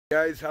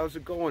Guys, how's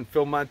it going?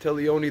 Phil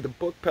Monteleone, the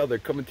book peddler,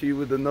 coming to you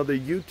with another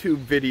YouTube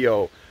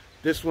video.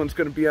 This one's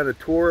going to be on a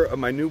tour of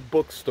my new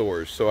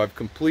bookstores. So I've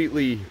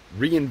completely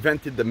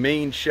reinvented the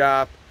main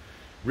shop,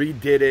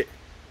 redid it.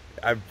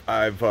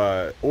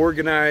 I've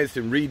organized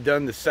and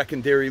redone the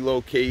secondary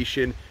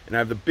location, and I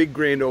have the big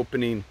grand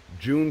opening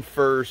June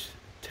 1st,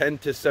 10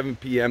 to 7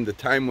 p.m. The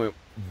time went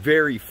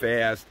very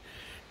fast,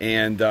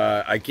 and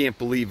I can't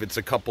believe it's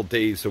a couple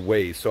days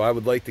away. So I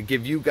would like to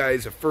give you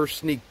guys a first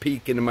sneak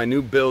peek into my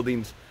new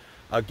buildings.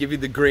 I'll give you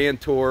the grand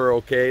tour,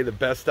 okay, the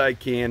best I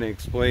can, and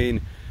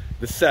explain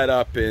the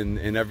setup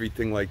and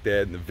everything like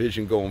that, and the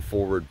vision going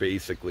forward,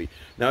 basically.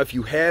 Now, if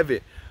you have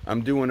it,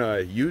 I'm doing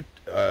a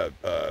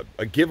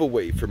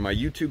giveaway for my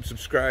YouTube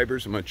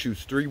subscribers. I'm going to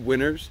choose 3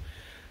 winners.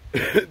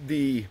 In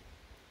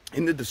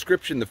the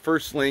description, the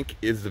first link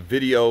is the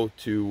video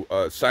to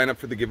sign up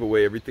for the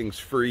giveaway. Everything's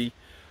free.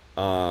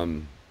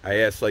 I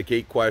asked like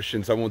 8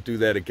 questions. I won't do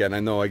that again. I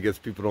know, I guess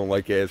people don't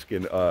like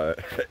asking,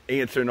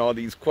 answering all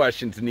these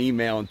questions and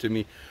emailing to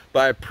me, but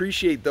I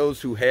appreciate those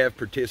who have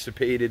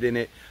participated in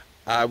it.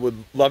 I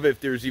would love it if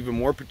there's even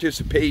more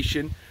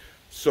participation.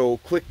 So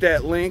click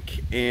that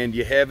link, and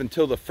you have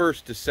until the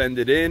 1st to send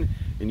it in,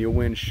 and you'll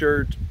win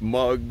shirts,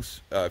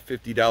 mugs,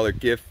 $50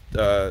 gift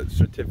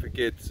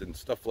certificates, and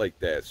stuff like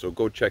that. So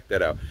go check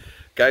that out.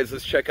 Guys,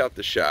 let's check out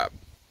the shop.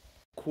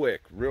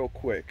 Real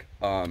quick.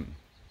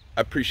 I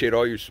appreciate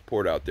all your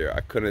support out there. I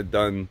couldn't have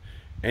done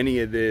any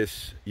of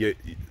this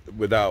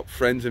without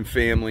friends and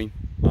family,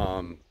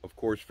 of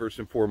course, first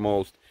and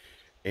foremost.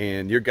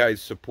 And your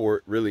guys'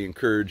 support really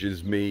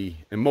encourages me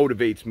and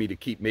motivates me to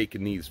keep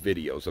making these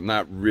videos. I'm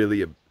not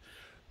really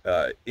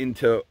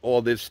into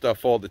all this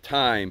stuff all the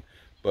time,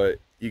 but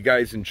you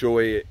guys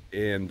enjoy it,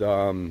 and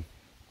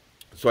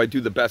so I do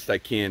the best I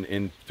can.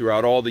 And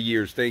throughout all the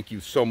years, thank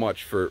you so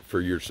much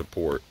for your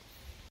support.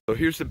 So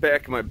here's the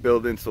back of my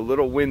building. It's a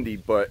little windy,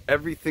 but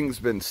everything's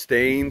been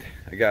stained.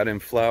 I got in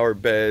flower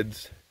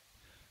beds.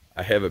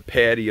 I have a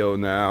patio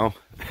now.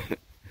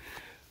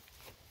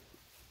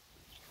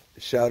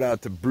 Shout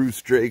out to Bruce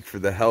Drake for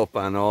the help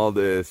on all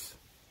this.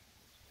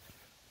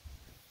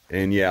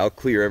 And yeah, I'll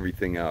clear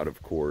everything out,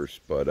 of course,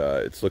 but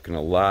it's looking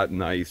a lot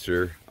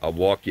nicer. I'll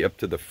walk you up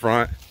to the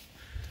front.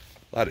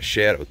 A lot of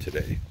shadow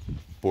today.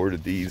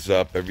 Boarded these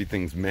up.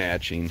 Everything's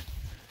matching.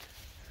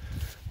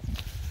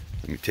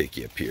 Let me take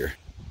you up here.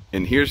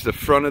 And here's the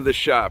front of the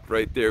shop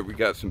right there. We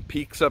got some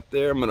peaks up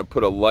there. I'm going to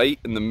put a light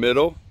in the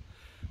middle.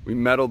 We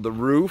metaled the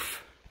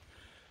roof.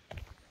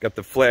 Got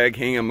the flag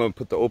hanging. I'm going to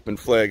put the open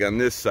flag on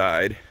this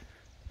side.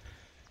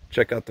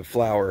 Check out the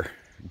flower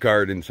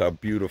gardens, how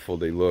beautiful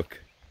they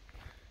look.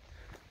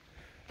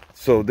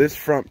 So this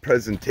front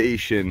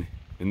presentation,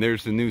 and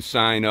there's the new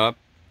sign up.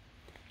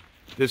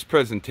 This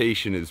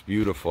presentation is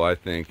beautiful, I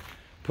think.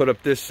 Put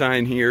up this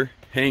sign here,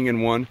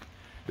 hanging one.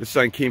 This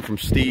sign came from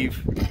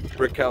Steve,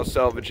 Brick House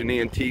Salvage and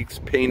Antiques,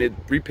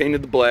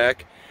 repainted the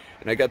black,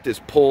 and I got this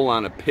pole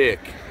on a pick.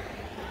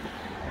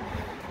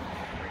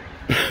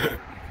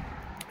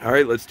 All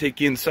right, let's take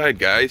you inside,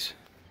 guys.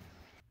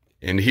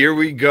 And here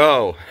we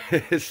go.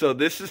 So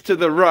this is to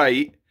the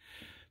right.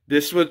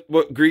 This is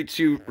what greets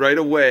you right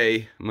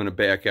away. I'm going to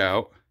back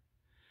out.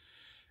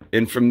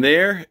 And from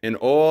there and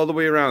all the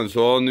way around is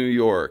all New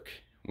York.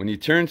 When you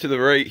turn to the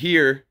right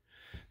here,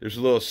 there's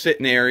a little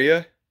sitting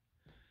area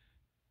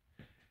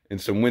and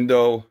some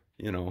window,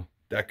 you know,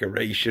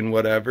 decoration,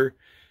 whatever.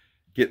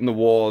 Getting the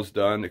walls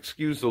done.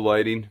 Excuse the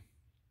lighting.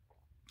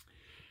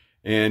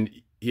 And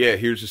yeah,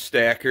 here's a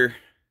stacker.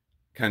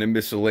 Kind of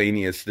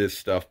miscellaneous, this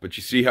stuff, but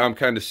you see how I'm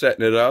kind of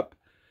setting it up?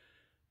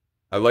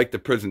 I like the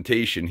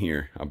presentation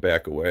here. I'll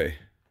back away.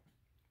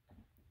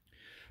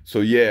 So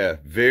yeah,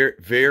 very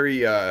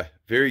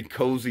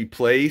cozy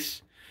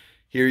place.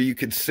 Here you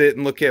could sit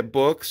and look at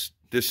books.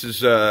 This is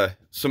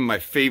some of my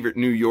favorite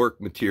New York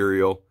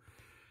material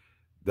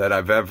that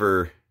I've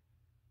ever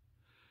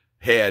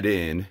had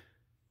in.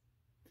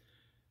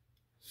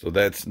 So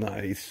that's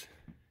nice.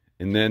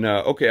 And then,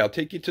 okay, I'll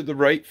take you to the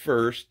right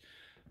first.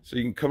 So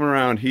you can come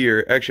around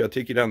here. Actually, I'll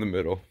take you down the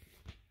middle.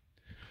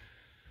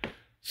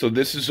 So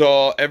this is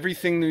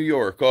everything New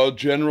York, all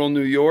general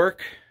New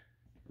York.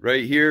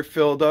 Right here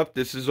filled up.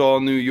 This is all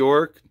New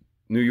York.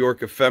 New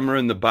York ephemera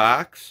in the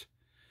box.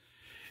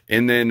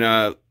 And then,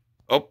 oh,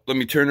 let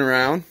me turn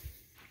around.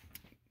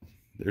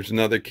 There's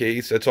another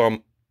case. That's all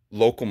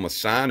local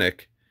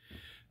Masonic.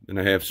 Then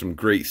I have some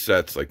great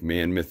sets like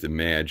Man, Myth, and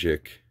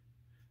Magic.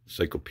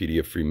 Encyclopedia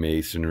of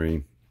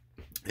Freemasonry.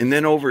 And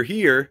then over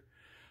here,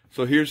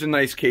 so here's a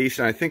nice case,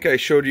 and I think I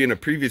showed you in a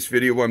previous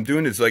video. What I'm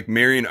doing is like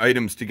marrying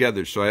items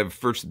together. So I have a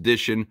first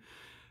edition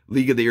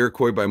League of the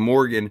Iroquois by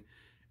Morgan,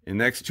 and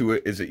next to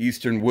it is the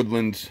Eastern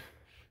Woodlands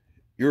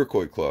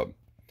Iroquois Club.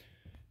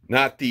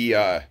 Not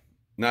the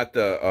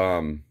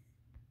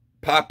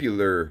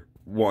popular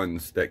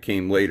ones that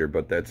came later,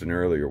 but that's an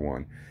earlier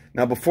one.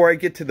 Now before I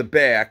get to the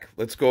back,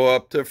 let's go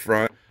up to the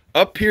front.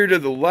 Up here to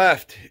the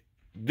left,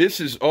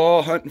 this is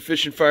all hunt and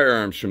fish and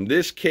firearms from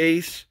this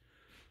case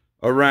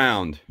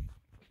around.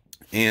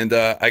 And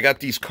I got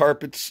these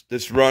carpets,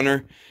 this runner,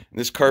 and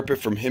this carpet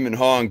from Him and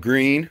Haw in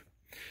green.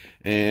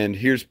 And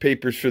here's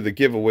papers for the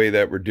giveaway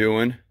that we're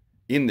doing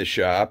in the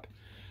shop.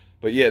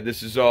 But yeah,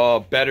 this is all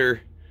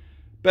better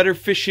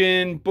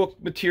fishing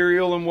book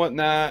material and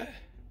whatnot.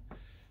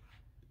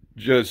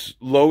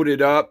 Just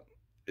loaded up.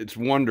 It's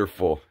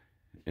wonderful.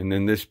 And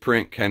then this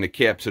print kind of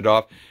caps it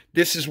off.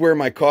 This is where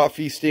my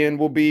coffee stand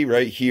will be,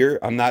 right here.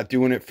 I'm not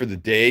doing it for the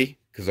day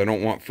because I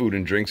don't want food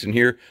and drinks in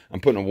here. I'm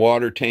putting a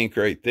water tank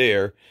right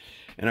there.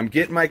 And I'm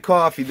getting my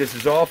coffee. This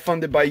is all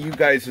funded by you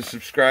guys as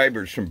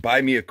subscribers from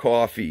Buy Me a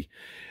Coffee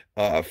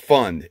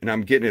fund. And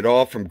I'm getting it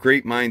all from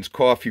Great Minds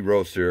Coffee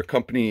Roaster, a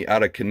company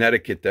out of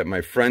Connecticut that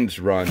my friends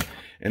run.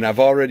 And I've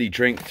already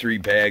drank 3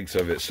 bags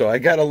of it. So I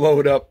got to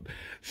load up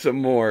some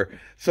more.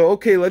 So,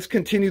 okay, let's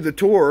continue the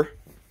tour.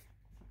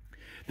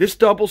 This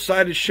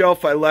double-sided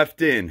shelf I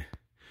left in.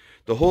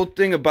 The whole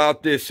thing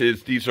about this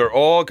is these are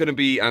all going to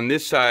be on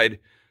this side.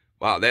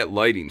 Wow, that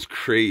lighting's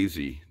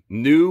crazy.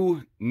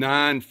 New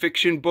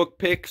non-fiction book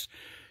picks,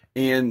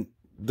 and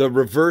the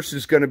reverse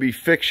is going to be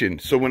fiction.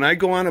 So when I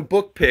go on a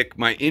book pick,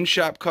 my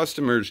in-shop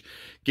customers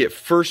get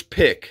first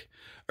pick,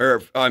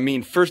 or I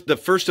mean the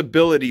first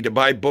ability to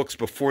buy books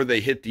before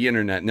they hit the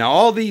internet. Now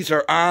all these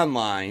are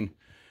online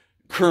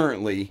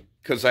currently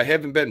because I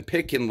haven't been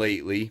picking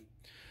lately,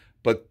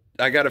 but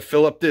I got to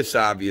fill up this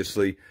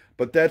obviously.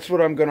 But that's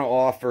what I'm going to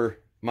offer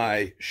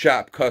my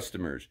shop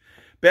customers.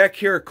 Back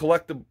here,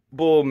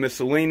 collectible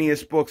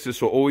miscellaneous books.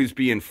 This will always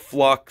be in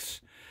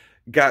flux.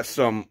 Got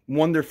some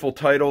wonderful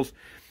titles.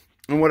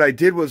 And what I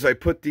did was I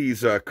put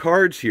these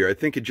cards here. I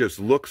think it just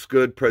looks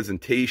good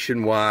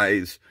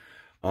presentation-wise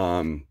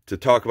to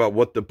talk about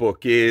what the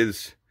book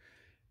is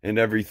and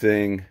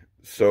everything.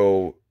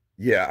 So,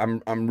 yeah,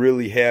 I'm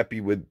really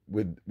happy with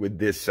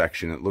this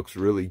section. It looks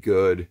really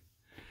good.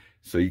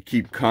 So you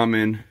keep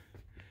coming.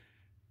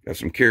 Got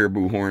some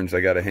caribou horns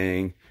I got to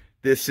hang.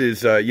 This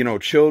is, you know,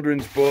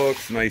 children's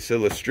books, nice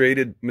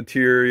illustrated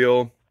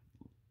material.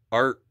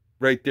 Art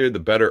right there, the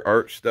better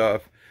art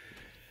stuff.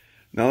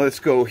 Now let's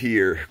go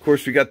here. Of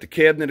course, we got the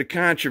Cabinet of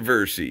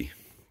Controversy.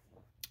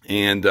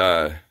 And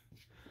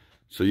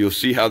so you'll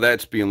see how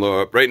that's being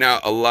loaded up. Right now,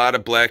 a lot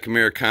of Black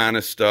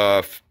Americana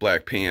stuff,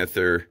 Black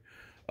Panther.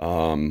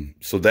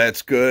 So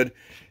that's good.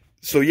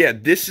 So yeah,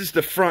 this is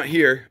the front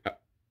here.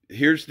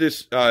 Here's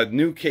this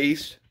new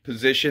case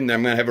position.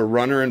 I'm going to have a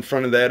runner in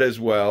front of that as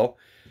well.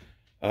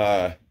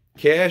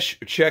 Cash,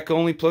 check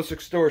only plus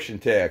extortion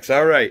tax.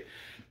 All right.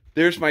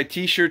 There's my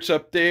t-shirts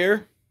up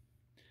there.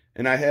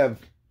 And I have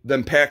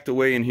them packed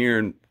away in here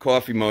in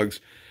coffee mugs.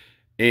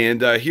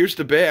 And here's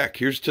the back.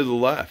 Here's to the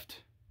left.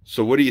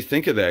 So what do you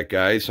think of that,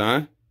 guys,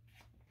 huh?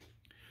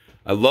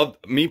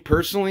 Me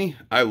personally,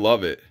 I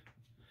love it.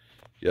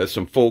 Yeah,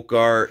 some folk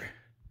art.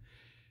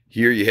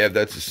 Here you have,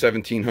 that's a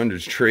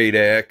 1700s trade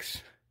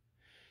axe.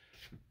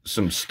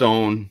 Some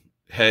stone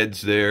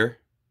heads there.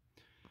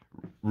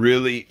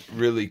 Really,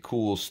 really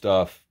cool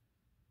stuff.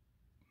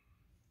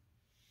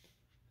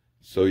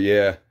 So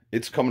yeah,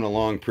 it's coming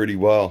along pretty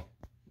well.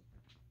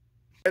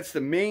 That's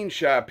the main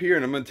shop here,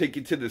 and I'm going to take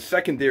you to the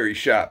secondary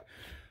shop.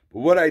 But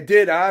what I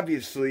did,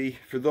 obviously,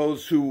 for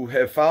those who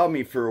have followed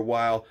me for a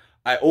while,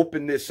 I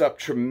opened this up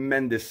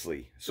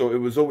tremendously. So it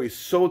was always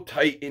so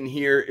tight in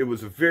here. It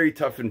was a very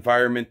tough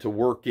environment to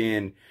work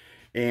in.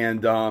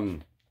 And,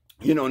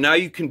 you know, now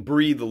you can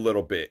breathe a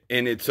little bit.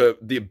 And it's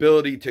the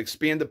ability to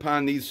expand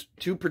upon these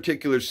 2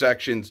 particular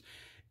sections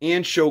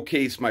and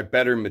showcase my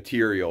better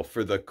material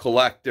for the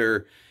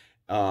collector.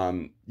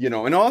 You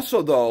know, and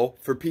also though,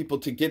 for people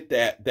to get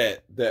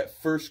that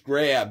first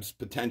grabs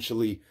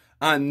potentially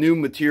on new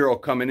material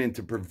coming in,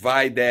 to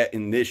provide that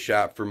in this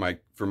shop for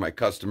my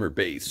customer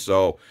base.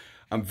 So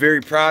I'm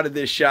very proud of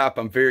this shop.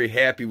 I'm very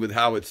happy with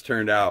how it's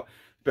turned out.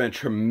 It's been a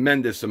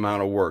tremendous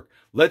amount of work.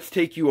 Let's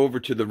take you over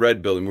to the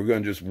red building. We're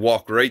going to just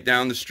walk right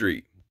down the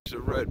street. It's a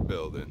red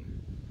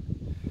building.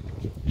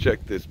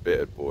 Check this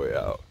bad boy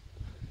out.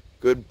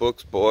 Good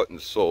books bought and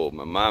sold.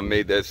 My mom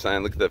made that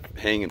sign. Look at the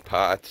hanging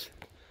pots.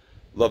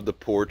 Love the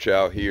porch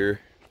out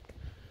here.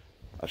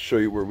 I'll show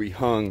you where we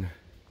hung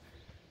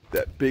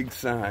that big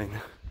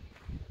sign.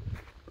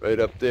 Right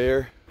up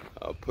there.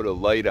 I'll put a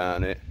light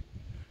on it.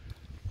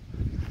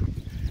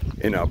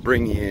 And I'll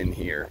bring you in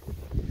here.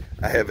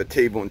 I have a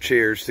table and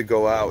chairs to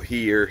go out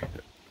here.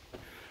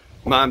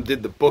 Mom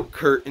did the book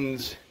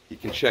curtains. You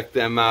can check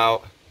them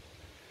out.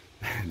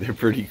 They're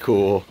pretty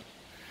cool.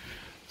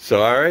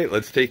 So, all right,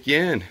 let's take you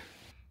in.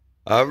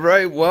 All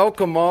right,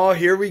 welcome all.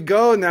 Here we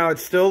go. Now,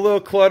 it's still a little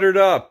cluttered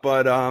up,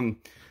 but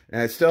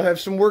I still have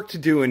some work to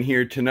do in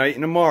here tonight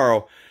and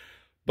tomorrow.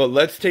 But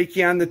let's take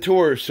you on the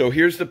tour. So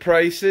here's the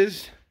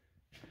prices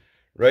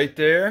right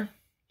there.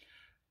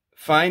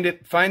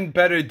 Find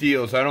better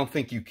deals. I don't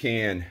think you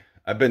can.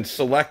 I've been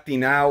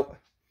selecting out,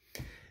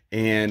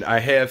 and I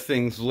have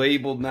things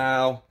labeled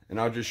now, and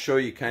I'll just show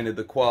you kind of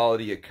the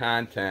quality of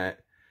content.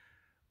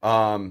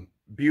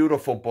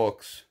 Beautiful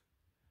books.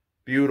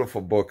 Beautiful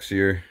books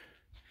here.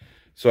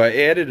 So I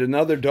added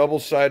another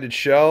double-sided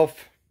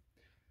shelf.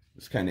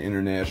 It's kind of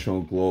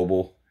international,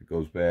 global. It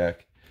goes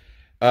back.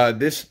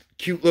 This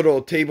cute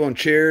little table and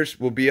chairs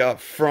will be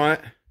up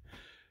front.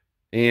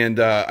 And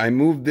I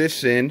moved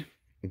this in.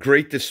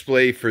 Great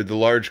display for the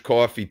large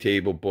coffee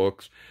table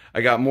books.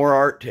 I got more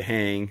art to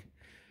hang.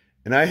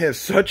 And I have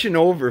such an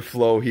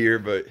overflow here,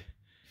 but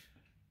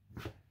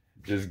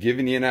just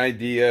giving you an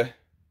idea.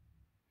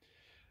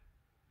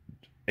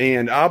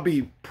 And I'll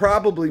be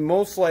probably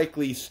most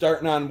likely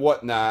starting on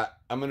Whatnot.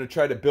 I'm going to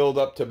try to build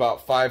up to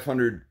about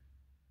 500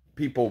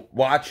 people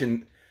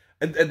watching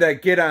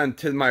that get on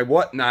to my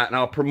Whatnot, and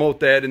I'll promote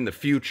that in the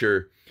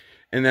future.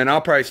 And then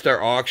I'll probably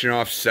start auctioning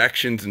off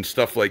sections and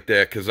stuff like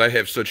that, because I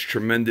have such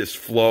tremendous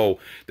flow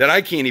that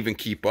I can't even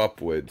keep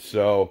up with.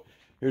 So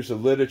here's the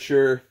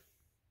literature,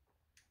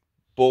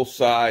 both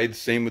sides,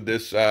 same with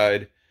this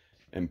side,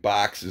 and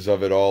boxes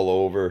of it all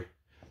over.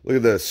 Look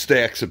at the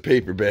stacks of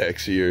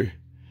paperbacks here.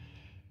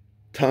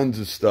 Tons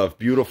of stuff.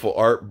 Beautiful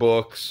art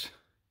books,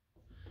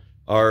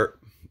 art,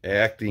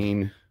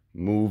 acting,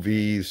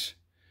 movies,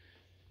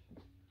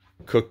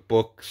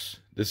 cookbooks.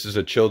 This is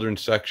a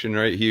children's section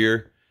right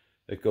here.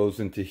 That goes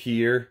into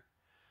here.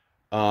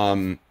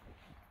 I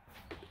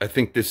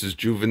think this is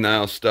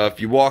juvenile stuff.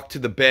 You walk to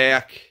the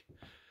back.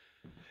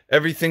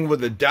 Everything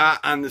with a dot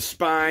on the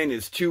spine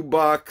is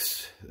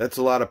 $2. That's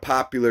a lot of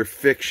popular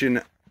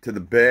fiction to the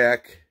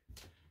back.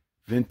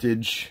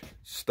 Vintage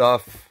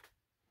stuff.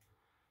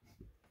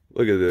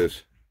 Look at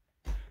this.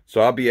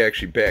 So I'll be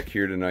actually back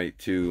here tonight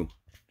too.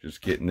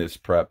 Just getting this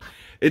prep.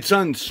 It's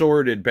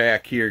unsorted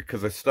back here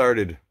because I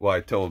started, well, I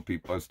told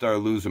people I started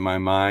losing my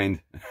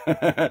mind.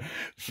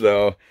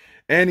 So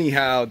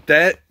anyhow,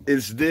 that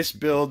is this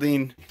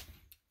building.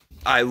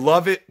 I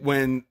love it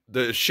when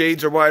the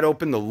shades are wide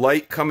open. The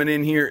light coming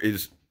in here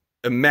is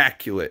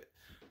immaculate.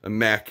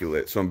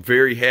 Immaculate. So I'm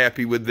very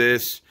happy with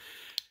this.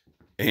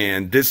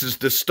 And this is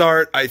the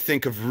start, I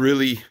think, of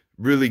really,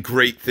 really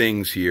great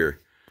things here.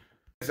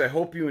 I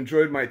hope you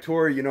enjoyed my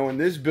tour. You know, in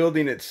this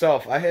building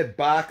itself, I had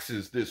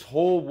boxes this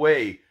whole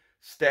way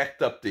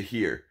stacked up to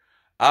here.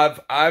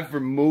 I've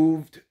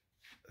removed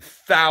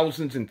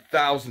thousands and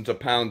thousands of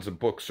pounds of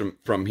books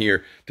from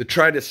here to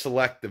try to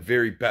select the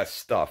very best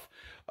stuff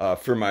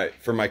for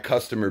my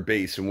customer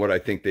base and what I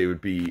think they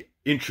would be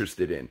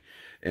interested in.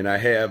 And I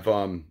have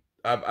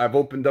I've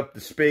opened up the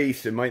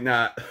space. It might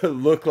not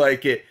look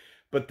like it,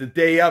 but the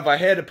day of, I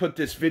had to put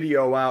this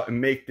video out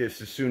and make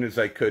this as soon as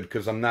I could,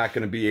 because I'm not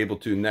going to be able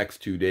to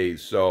next 2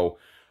 days. So,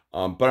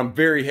 but I'm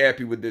very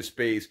happy with this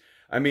space.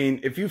 I mean,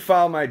 if you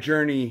follow my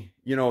journey,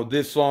 you know,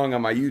 this long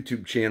on my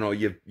YouTube channel,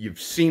 you've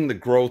seen the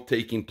growth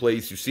taking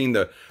place. You've seen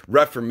the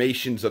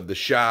reformations of the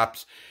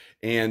shops,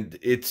 and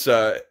it's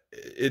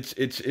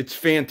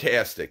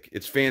fantastic.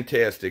 It's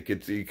fantastic.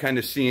 You're kind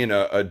of seeing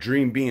a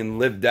dream being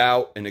lived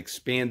out and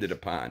expanded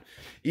upon.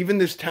 Even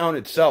this town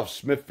itself,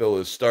 Smithville,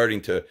 is starting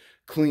to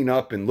clean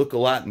up and look a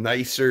lot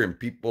nicer, and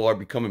people are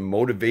becoming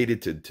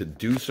motivated to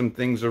do some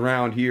things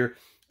around here.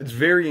 It's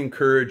very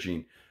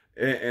encouraging,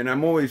 and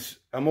I'm always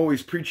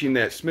preaching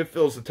that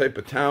Smithville is the type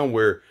of town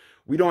where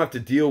we don't have to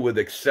deal with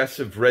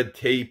excessive red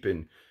tape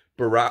and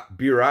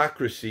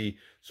bureaucracy,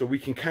 so we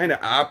can kind of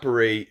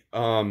operate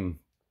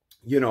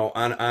you know,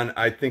 on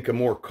I think a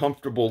more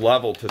comfortable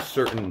level to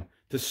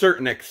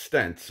certain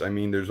extents. I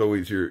mean, there's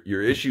always your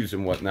issues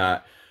and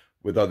whatnot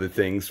with other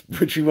things,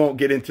 which we won't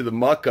get into the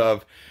muck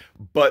of.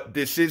 But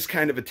this is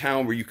kind of a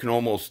town where you can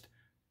almost,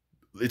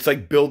 it's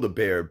like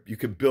Build-A-Bear. You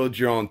could build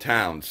your own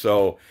town.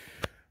 So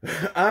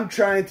I'm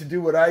trying to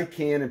do what I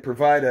can and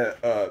provide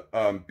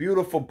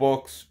beautiful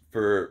books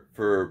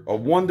for a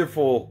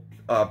wonderful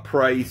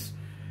price,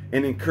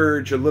 and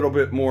encourage a little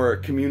bit more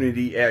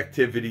community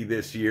activity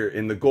this year.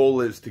 And the goal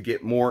is to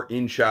get more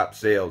in-shop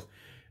sales.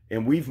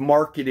 And we've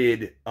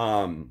marketed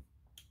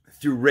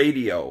through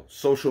radio,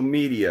 social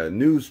media,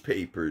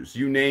 newspapers,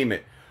 you name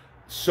it.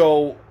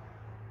 So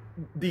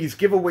these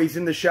giveaways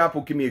in the shop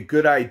will give me a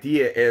good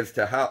idea as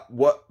to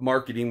what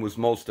marketing was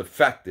most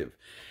effective.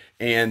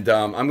 And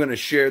I'm going to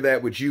share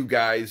that with you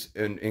guys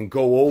and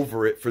go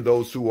over it for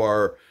those who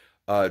are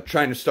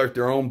trying to start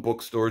their own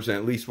bookstores, and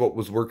at least what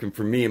was working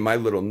for me in my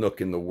little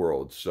nook in the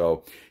world.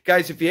 So,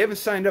 guys, if you haven't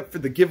signed up for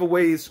the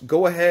giveaways,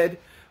 go ahead.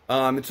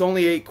 It's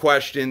only 8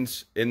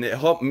 questions, and it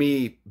helped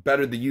me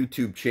better the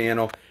YouTube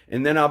channel.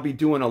 And then I'll be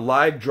doing a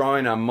live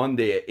drawing on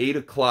Monday at 8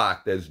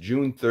 o'clock. That's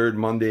June 3rd,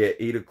 Monday at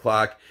 8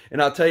 o'clock.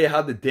 And I'll tell you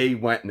how the day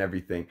went and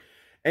everything.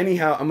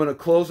 Anyhow, I'm going to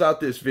close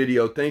out this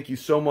video. Thank you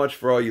so much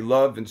for all your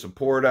love and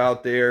support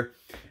out there.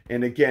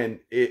 And again,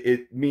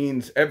 it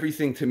means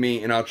everything to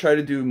me. And I'll try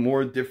to do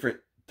more different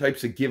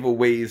types of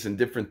giveaways and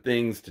different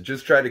things to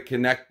just try to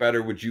connect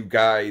better with you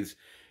guys.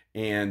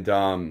 And,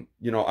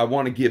 you know, I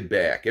want to give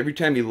back. Every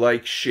time you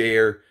like,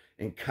 share,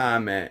 and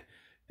comment,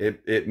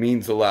 it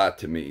means a lot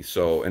to me.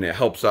 So, and it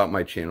helps out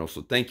my channel.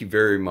 So thank you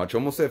very much.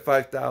 Almost at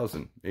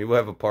 5,000. Maybe we'll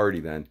have a party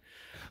then.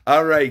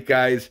 All right,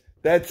 guys.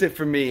 That's it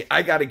for me.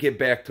 I got to get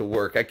back to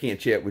work. I can't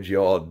chat with you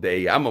all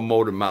day. I'm a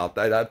motor mouth.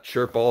 I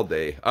chirp all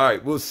day. All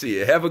right, we'll see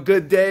you. Have a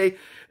good day.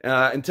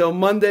 Until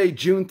Monday,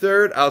 June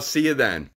 3rd, I'll see you then.